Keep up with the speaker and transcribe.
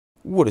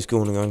What is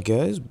going on,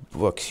 guys?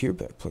 Bucks here,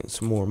 back playing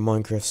some more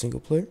Minecraft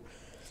single player.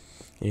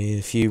 And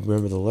if you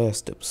remember the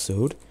last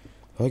episode,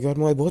 I got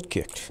my butt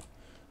kicked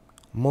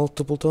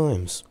multiple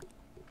times,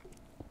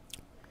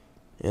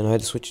 and I had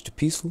to switch to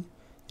peaceful.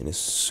 And as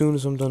soon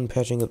as I'm done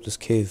patching up this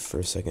cave for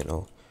a second,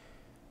 I'll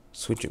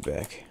switch it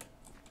back.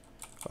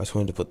 I just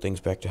wanted to put things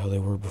back to how they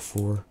were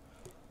before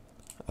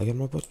I got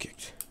my butt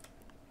kicked,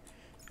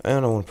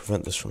 and I want to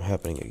prevent this from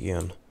happening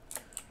again.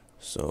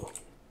 So,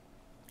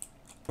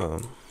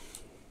 holy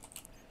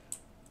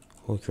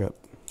crap.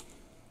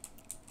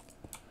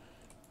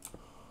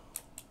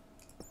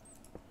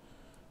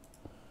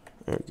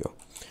 There we go.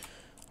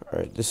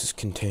 Alright, this is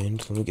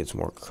contained. Let me get some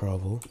more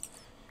cobble.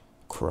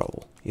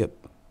 Cobble. Yep.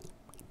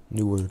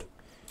 New word.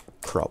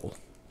 Cobble.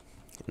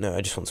 No,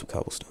 I just want some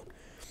cobblestone.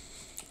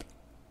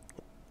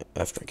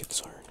 After I get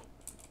this iron.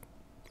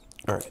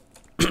 Alright.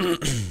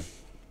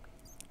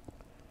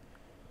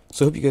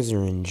 So I hope you guys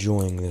are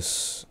enjoying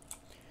this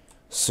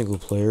single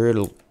player.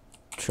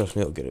 Trust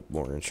me, it'll get it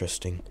more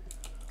interesting.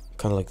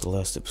 Kind of like the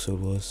last episode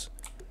was.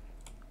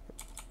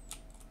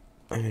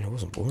 I mean, it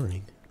wasn't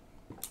boring.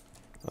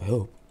 I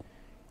hope.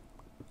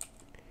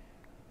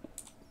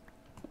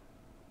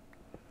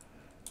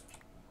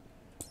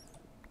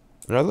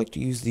 And I'd like to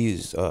use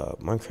these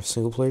Minecraft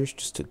single players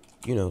just to,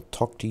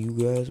 talk to you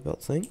guys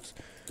about things.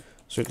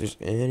 So if there's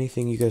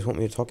anything you guys want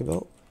me to talk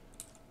about,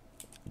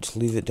 just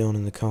leave it down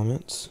in the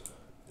comments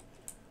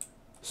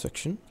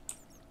section,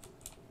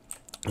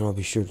 and I'll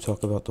be sure to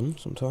talk about them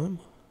sometime.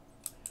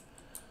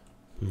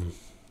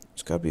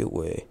 There's gotta be a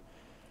way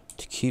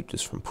to keep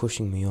this from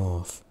pushing me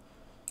off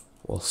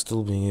while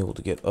still being able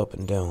to get up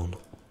and down.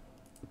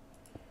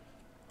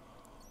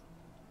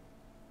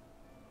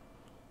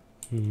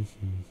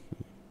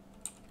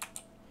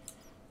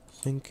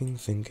 Thinking.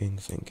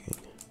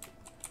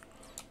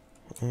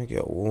 I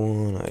got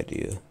one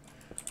idea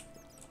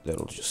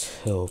that'll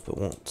just help. It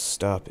won't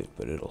stop it,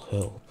 but it'll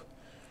help.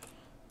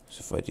 So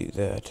if I do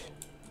that,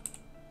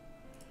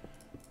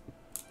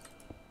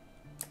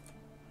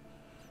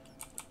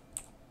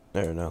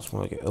 there, now it's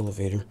more like an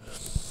elevator.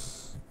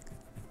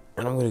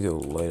 And I'm gonna go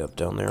light up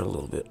down there a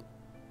little bit.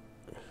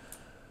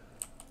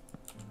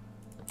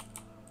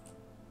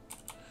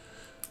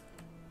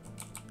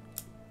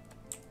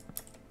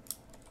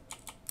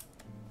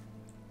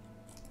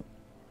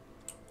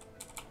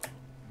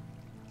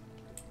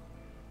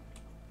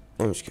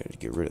 I'm just gonna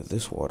get rid of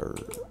this water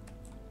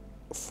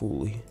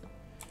fully.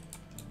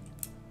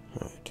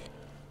 Alright.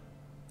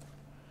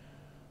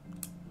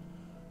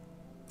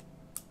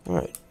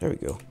 Alright, there we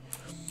go.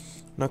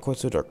 Not quite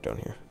so dark down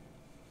here.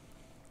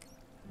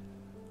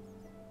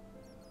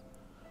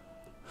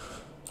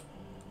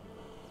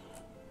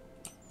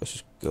 Let's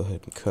just go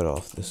ahead and cut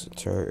off this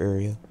entire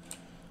area.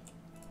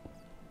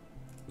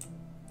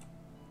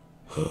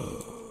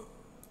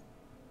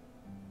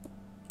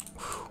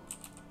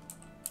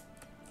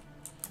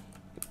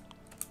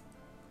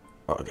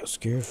 Oh, I got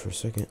scared for a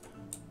second.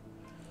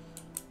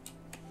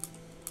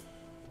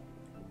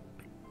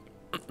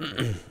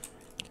 Let's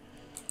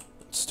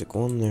stick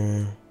one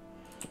there,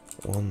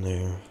 one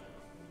there.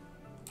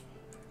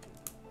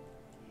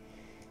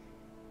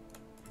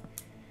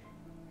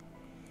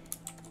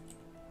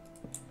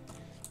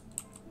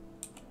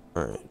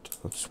 Alright,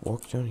 let's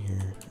walk down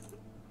here.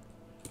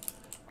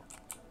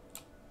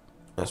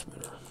 That's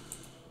better.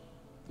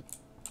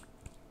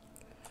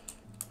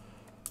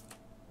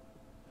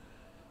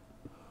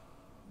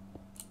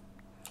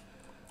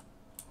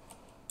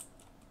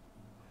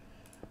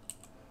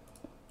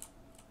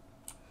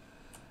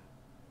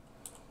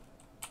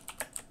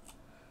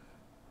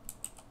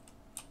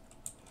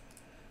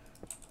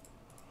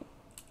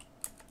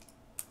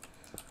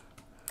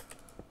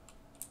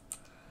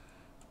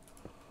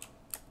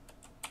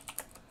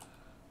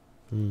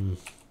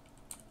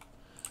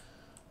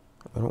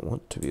 I don't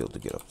want to be able to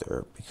get up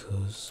there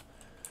because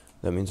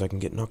that means I can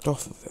get knocked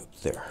off of up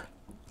there.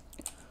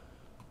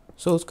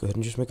 So let's go ahead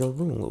and just make our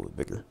room a little bit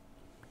bigger.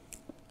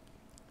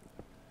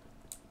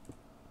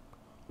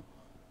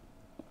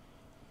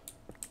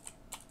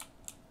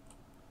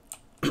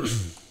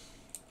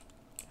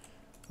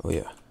 Oh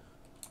yeah.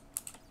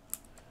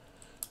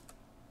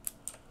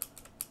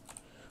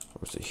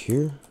 Or is it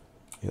here?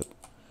 Yep.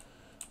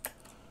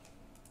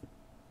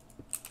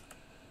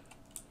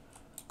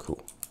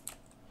 Cool.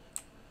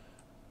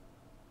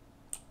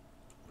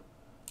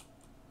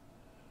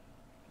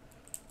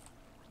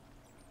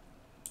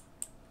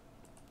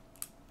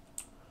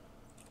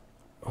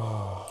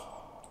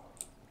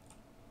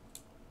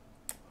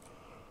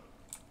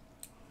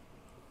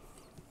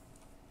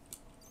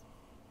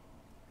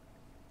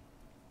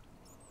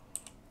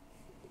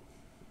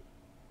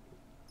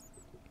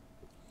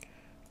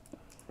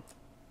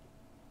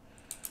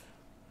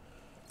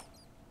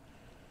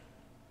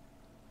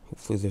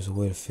 Hopefully there's a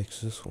way to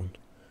fix this one.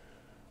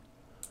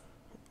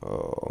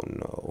 Oh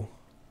no.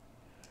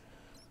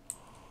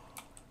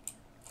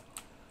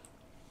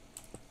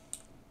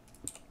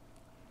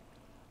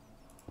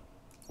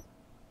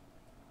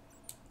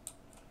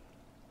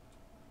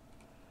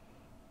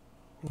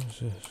 What is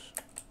this?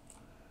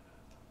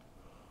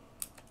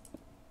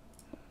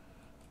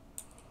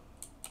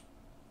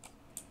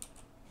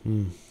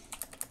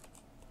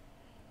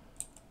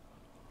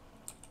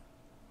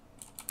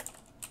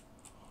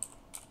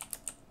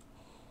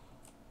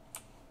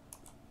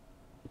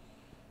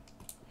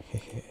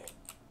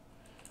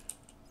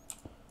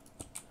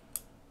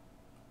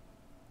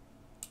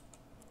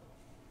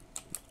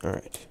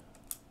 Alright.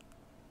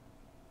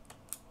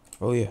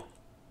 Oh yeah.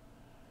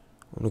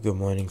 I'm gonna go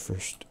mining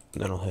first,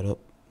 then I'll head up,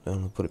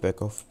 then I'll put it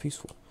back off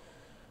peaceful.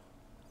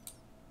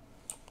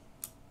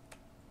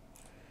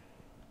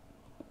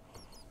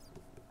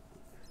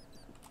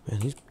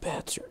 Man, these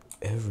bats are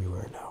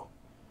everywhere now.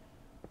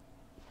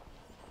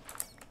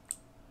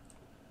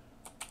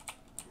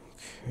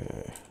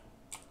 Okay.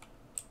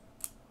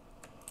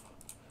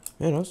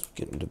 Man, I was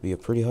getting to be a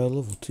pretty high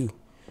level too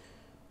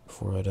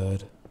before I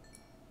died.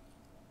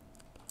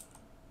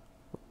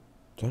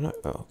 Did I not?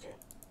 Oh, okay.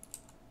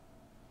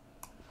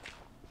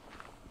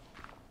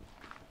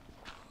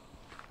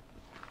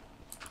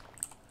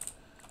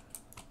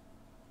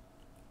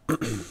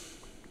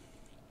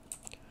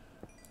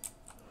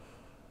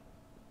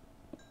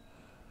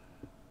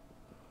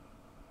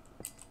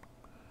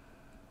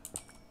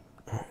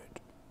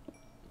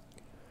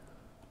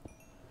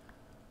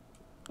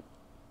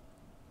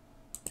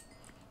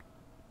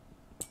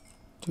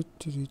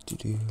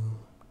 Do.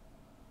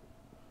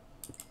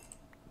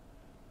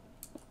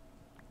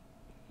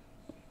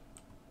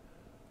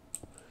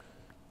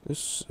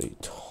 This is a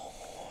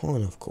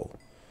ton of coal.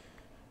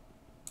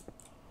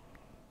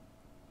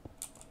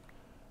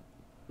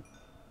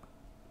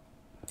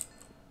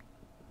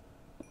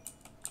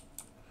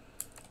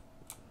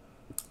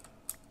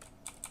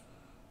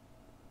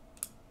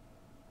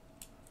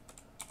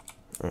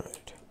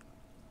 Alright.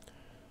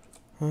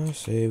 I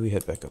say we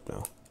head back up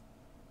now.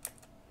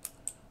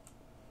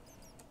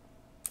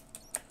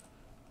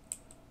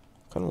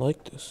 Kinda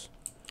like this.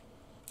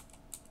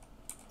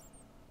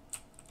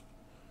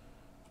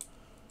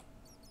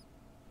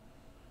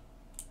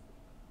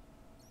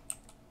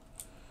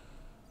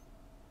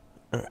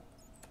 Alright.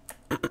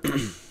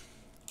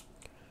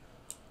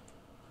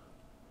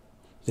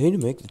 They need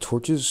to make the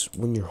torches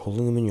when you're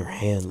holding them in your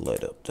hand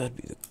light up. That'd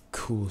be the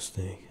coolest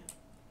thing.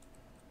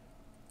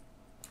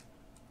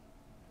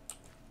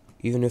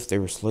 Even if they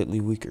were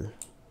slightly weaker,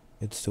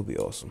 it'd still be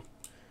awesome.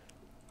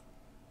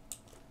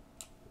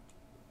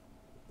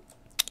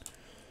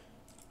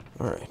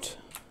 Alright.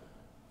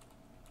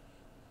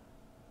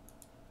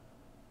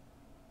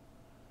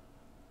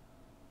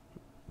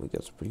 We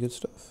got some pretty good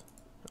stuff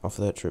off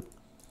of that trip.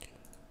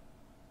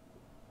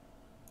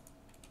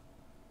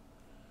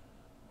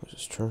 What's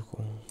this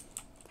charcoal?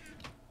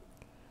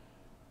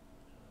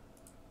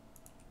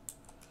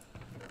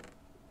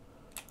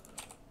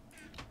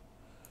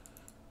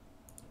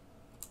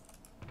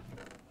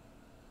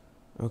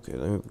 Okay,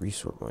 let me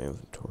resort my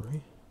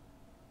inventory.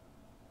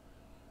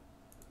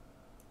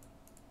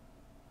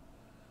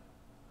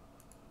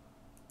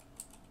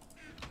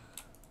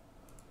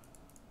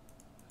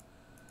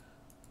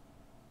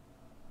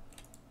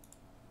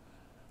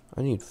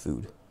 I need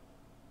food.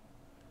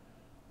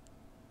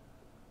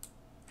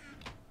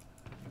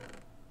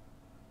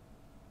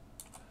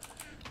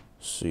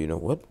 So you know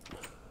what?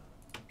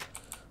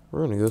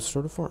 We're gonna go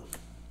start a farm.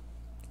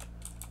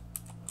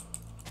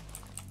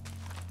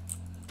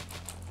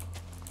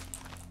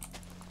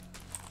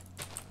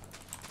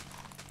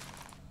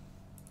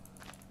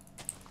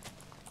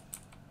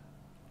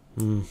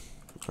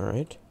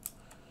 Alright.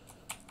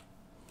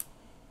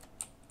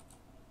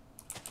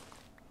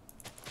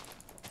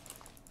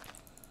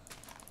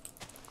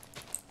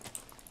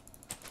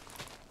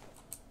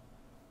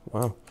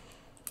 Wow.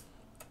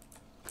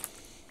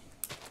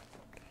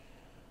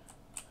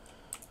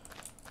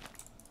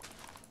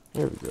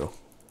 There we go.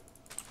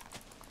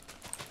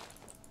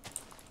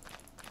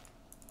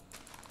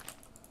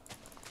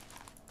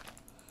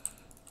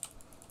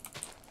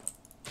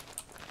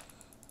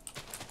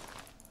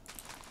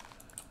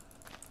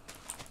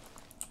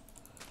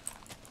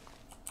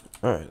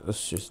 Alright,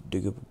 let's just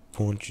dig up a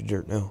bunch of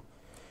dirt now.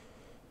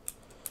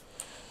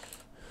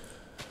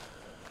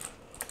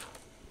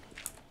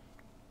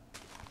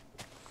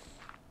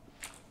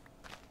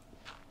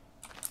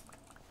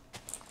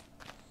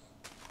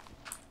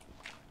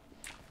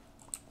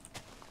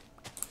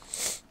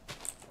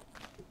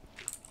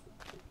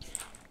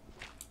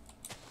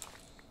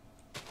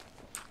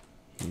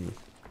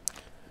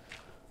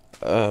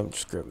 I'm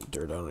just grabbing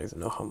dirt. I don't even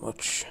know how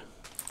much.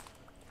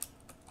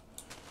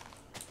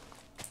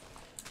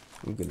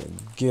 I'm gonna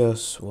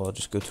guess. Well, I'll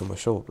just go to my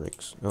shovel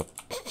breaks. Oh.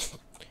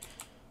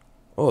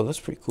 Oh, that's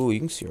pretty cool. You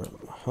can see our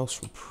house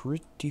from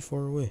pretty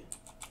far away.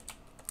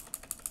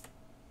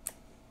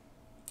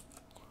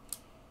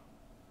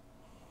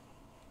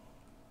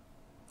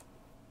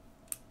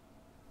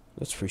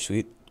 That's pretty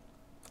sweet.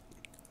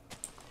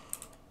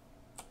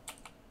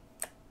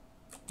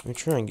 Let me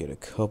try and get a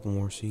couple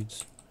more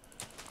seeds.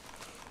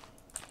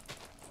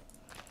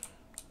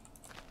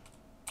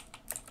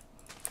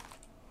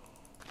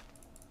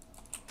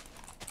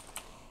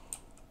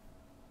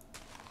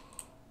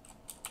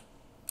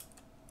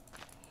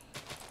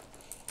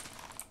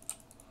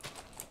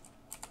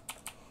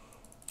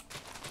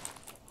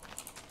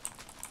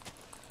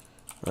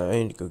 I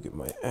need to go get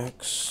my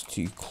axe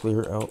to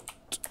clear out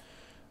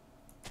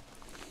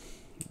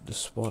the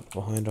spot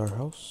behind our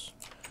house.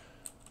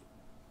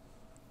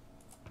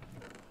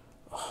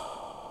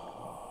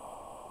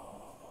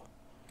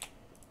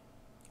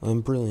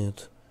 I'm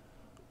brilliant.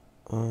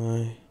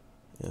 I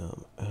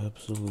am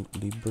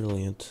absolutely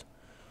brilliant.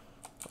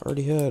 I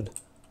already had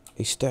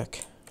a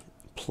stack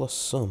plus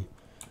some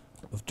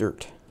of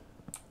dirt.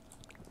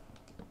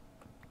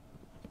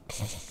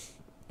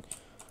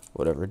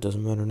 Whatever, it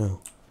doesn't matter now.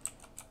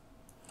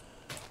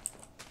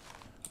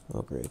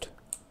 Oh, great.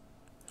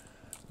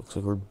 Looks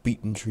like we're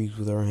beating trees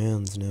with our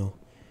hands now.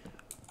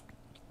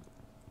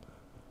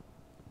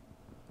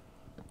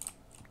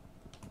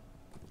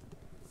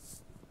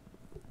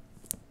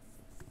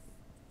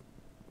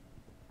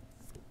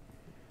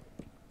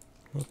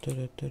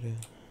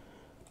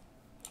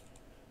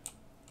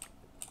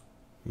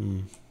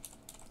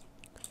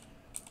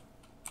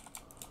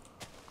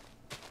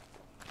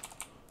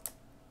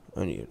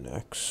 I need an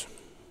axe.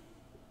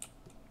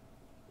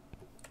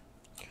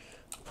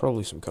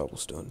 Probably some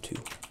cobblestone too.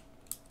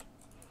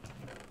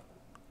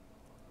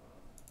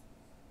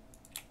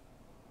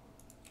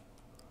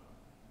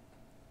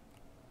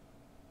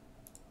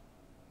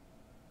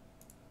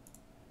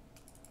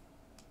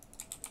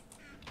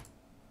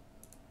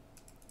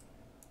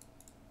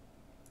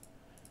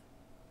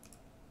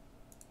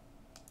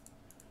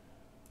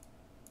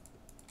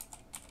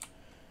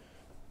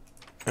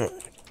 Alright.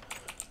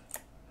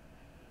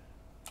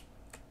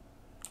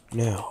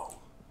 Now,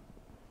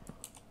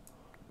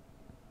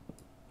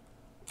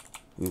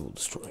 we will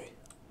destroy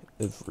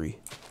every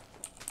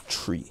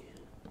tree.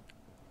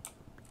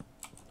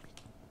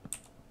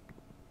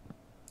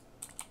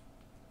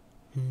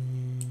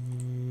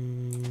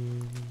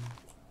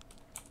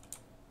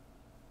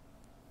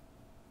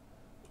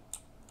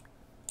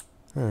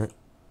 Alright.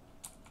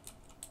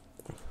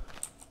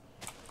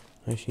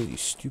 I just need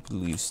these stupid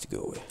leaves to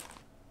go away.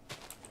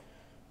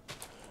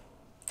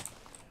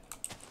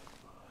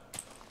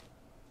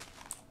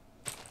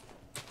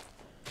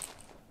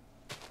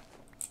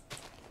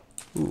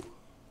 Ooh.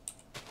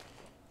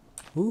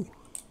 Ooh.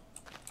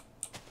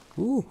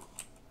 Ooh.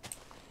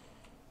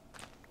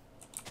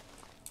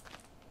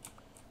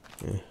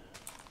 Yeah.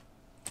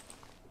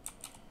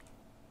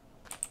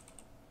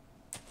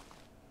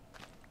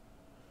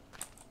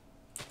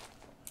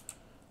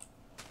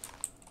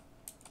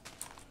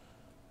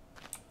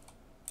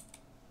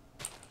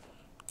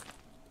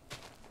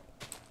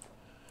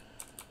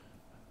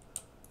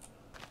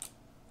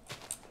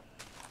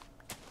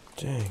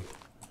 Dang.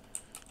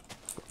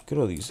 Look at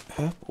all these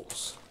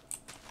apples.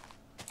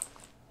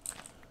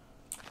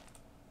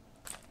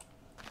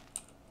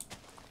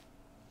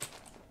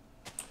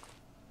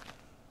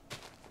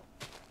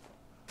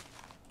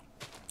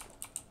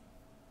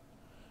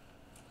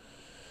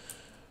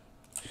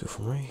 Let's go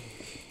from right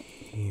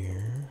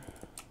here.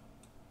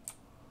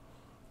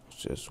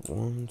 It's just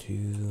 1,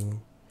 2,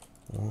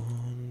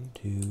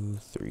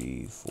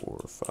 3,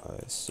 4,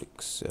 5,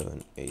 6,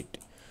 7, 8,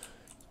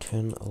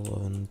 10,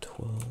 11,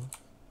 12.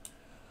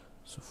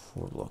 So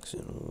 4 blocks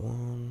in.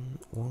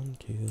 1,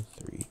 2,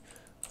 3,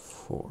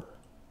 4.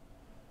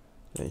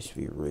 That needs to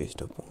be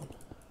raised up one.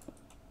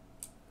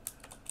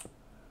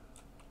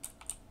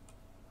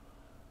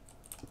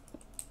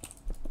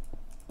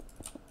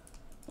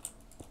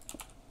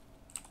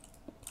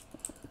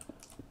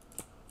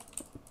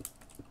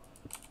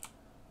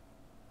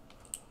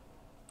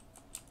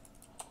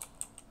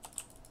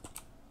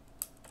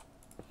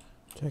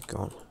 Check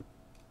on.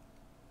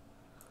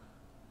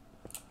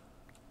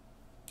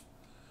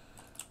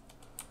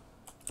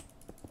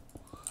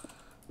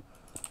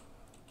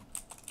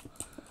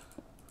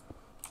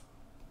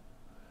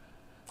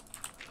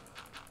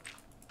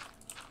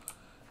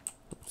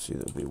 See,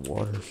 there'll be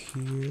water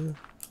here,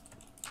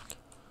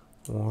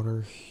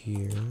 water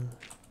here,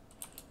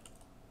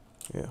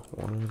 yeah,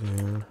 water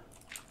there,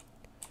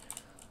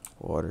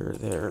 water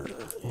there,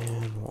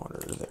 and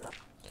water there.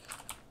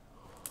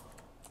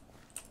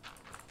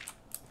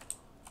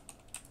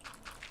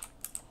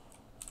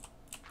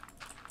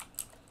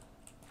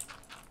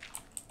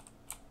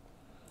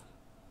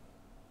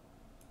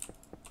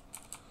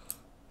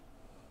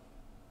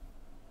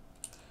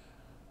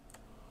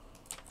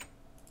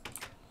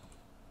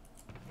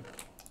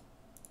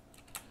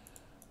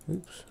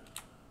 Oops.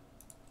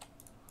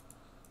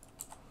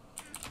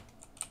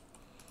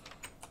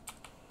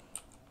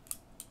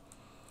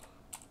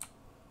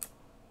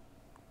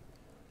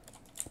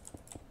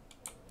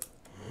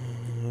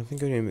 I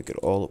think I need to make it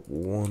all up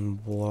 1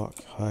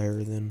 block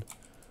higher than,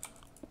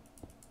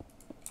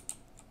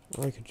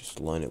 or I could just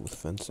line it with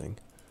fencing.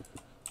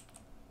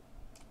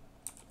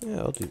 Yeah,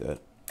 I'll do that.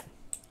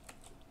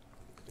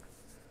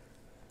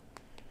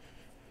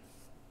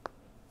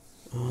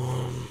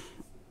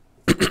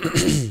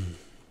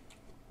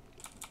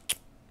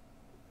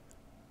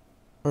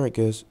 Alright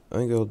guys, I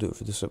think that'll do it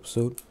for this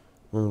episode.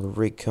 Remember to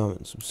rate, comment,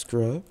 and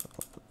subscribe.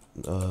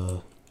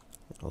 I'll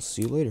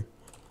see you later.